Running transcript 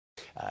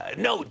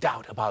No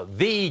doubt about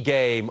the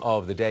game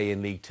of the day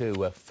in League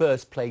Two.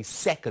 First place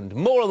second.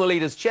 More on the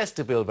leaders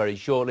Chesterfield very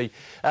shortly.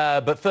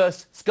 But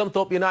first,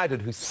 Scunthorpe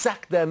United, who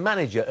sacked their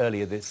manager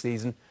earlier this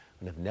season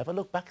and have never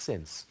looked back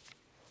since.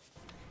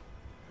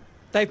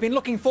 They've been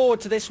looking forward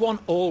to this one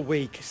all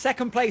week.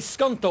 Second place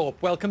Scunthorpe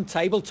welcomed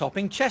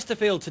table-topping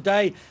Chesterfield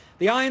today.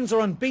 The Irons are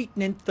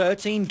unbeaten in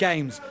 13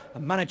 games,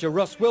 and manager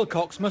Russ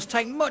Wilcox must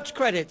take much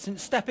credit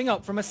since stepping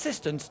up from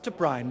assistant to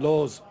Brian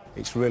Laws.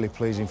 It's really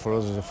pleasing for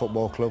us as a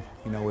football club.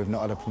 You know, we've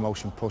not had a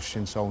promotion push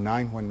since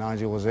 '09 when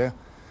Nigel was here.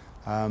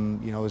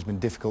 You know, there's been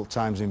difficult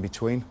times in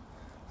between.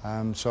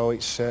 So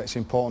it's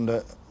important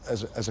that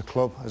as a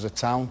club, as a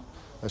town,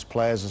 as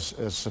players,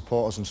 as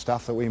supporters and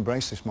staff, that we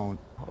embrace this moment.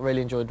 I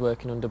really enjoyed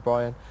working under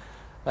Brian,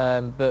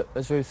 but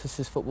as ruthless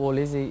as football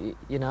is, you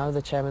know,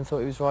 the chairman thought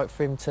it was right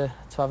for him to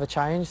have a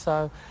change.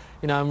 So,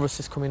 you know, and Russ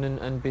has come in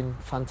and been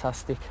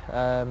fantastic.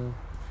 I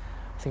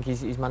think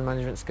his man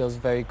management skills are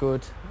very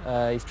good.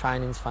 His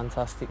training's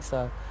fantastic.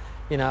 So,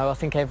 you know, I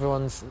think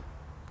everyone's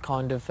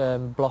kind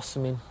of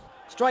blossoming.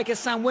 Striker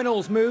Sam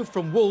Winnall's move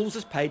from Wolves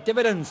has paid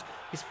dividends.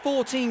 His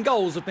 14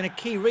 goals have been a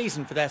key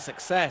reason for their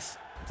success.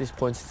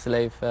 Disappointed to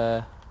leave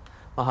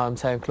my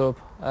hometown club,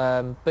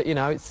 but you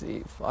know,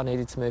 I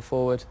needed to move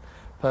forward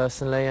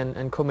personally,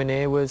 and coming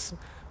here was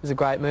a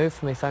great move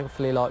for me.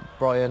 Thankfully, like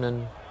Brian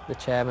and the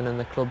chairman and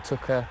the club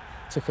took a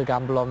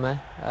gamble on me,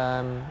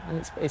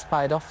 and it's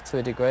paid off to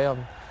a degree.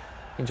 I'm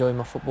enjoying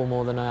my football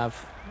more than I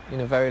have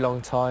in a very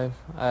long time.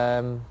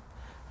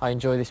 I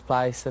enjoy this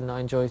place and I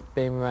enjoy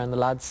being around the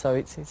lads, so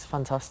it's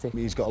fantastic.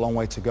 He's got a long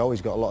way to go.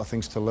 He's got a lot of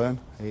things to learn.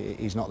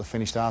 He's not the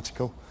finished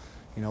article.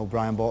 You know,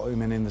 Brian bought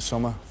him in the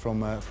summer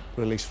from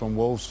release from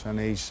Wolves, and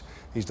he's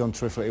done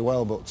terrifically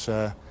well.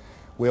 But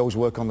we always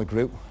work on the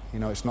group. You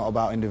know, it's not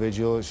about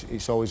individuals.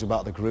 It's always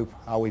about the group,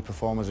 how we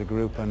perform as a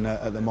group. And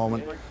at the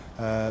moment,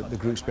 the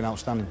group's been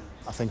outstanding.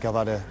 I think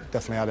I've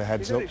definitely had a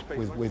heads up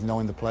with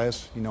knowing the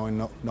players. You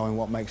know, knowing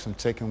what makes them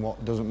tick and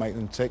what doesn't make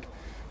them tick.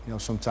 You know,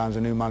 sometimes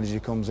a new manager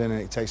comes in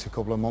and it takes a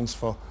couple of months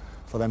for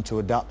them to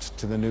adapt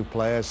to the new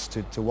players,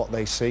 to what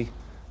they see.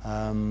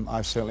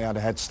 I've certainly had a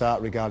head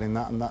start regarding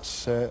that, and that's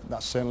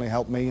certainly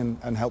helped me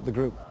and helped the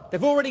group.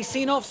 They've already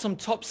seen off some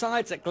top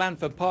sides at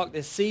Glanford Park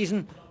this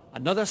season.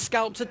 Another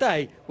scalp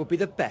today would be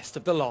the best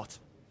of the lot.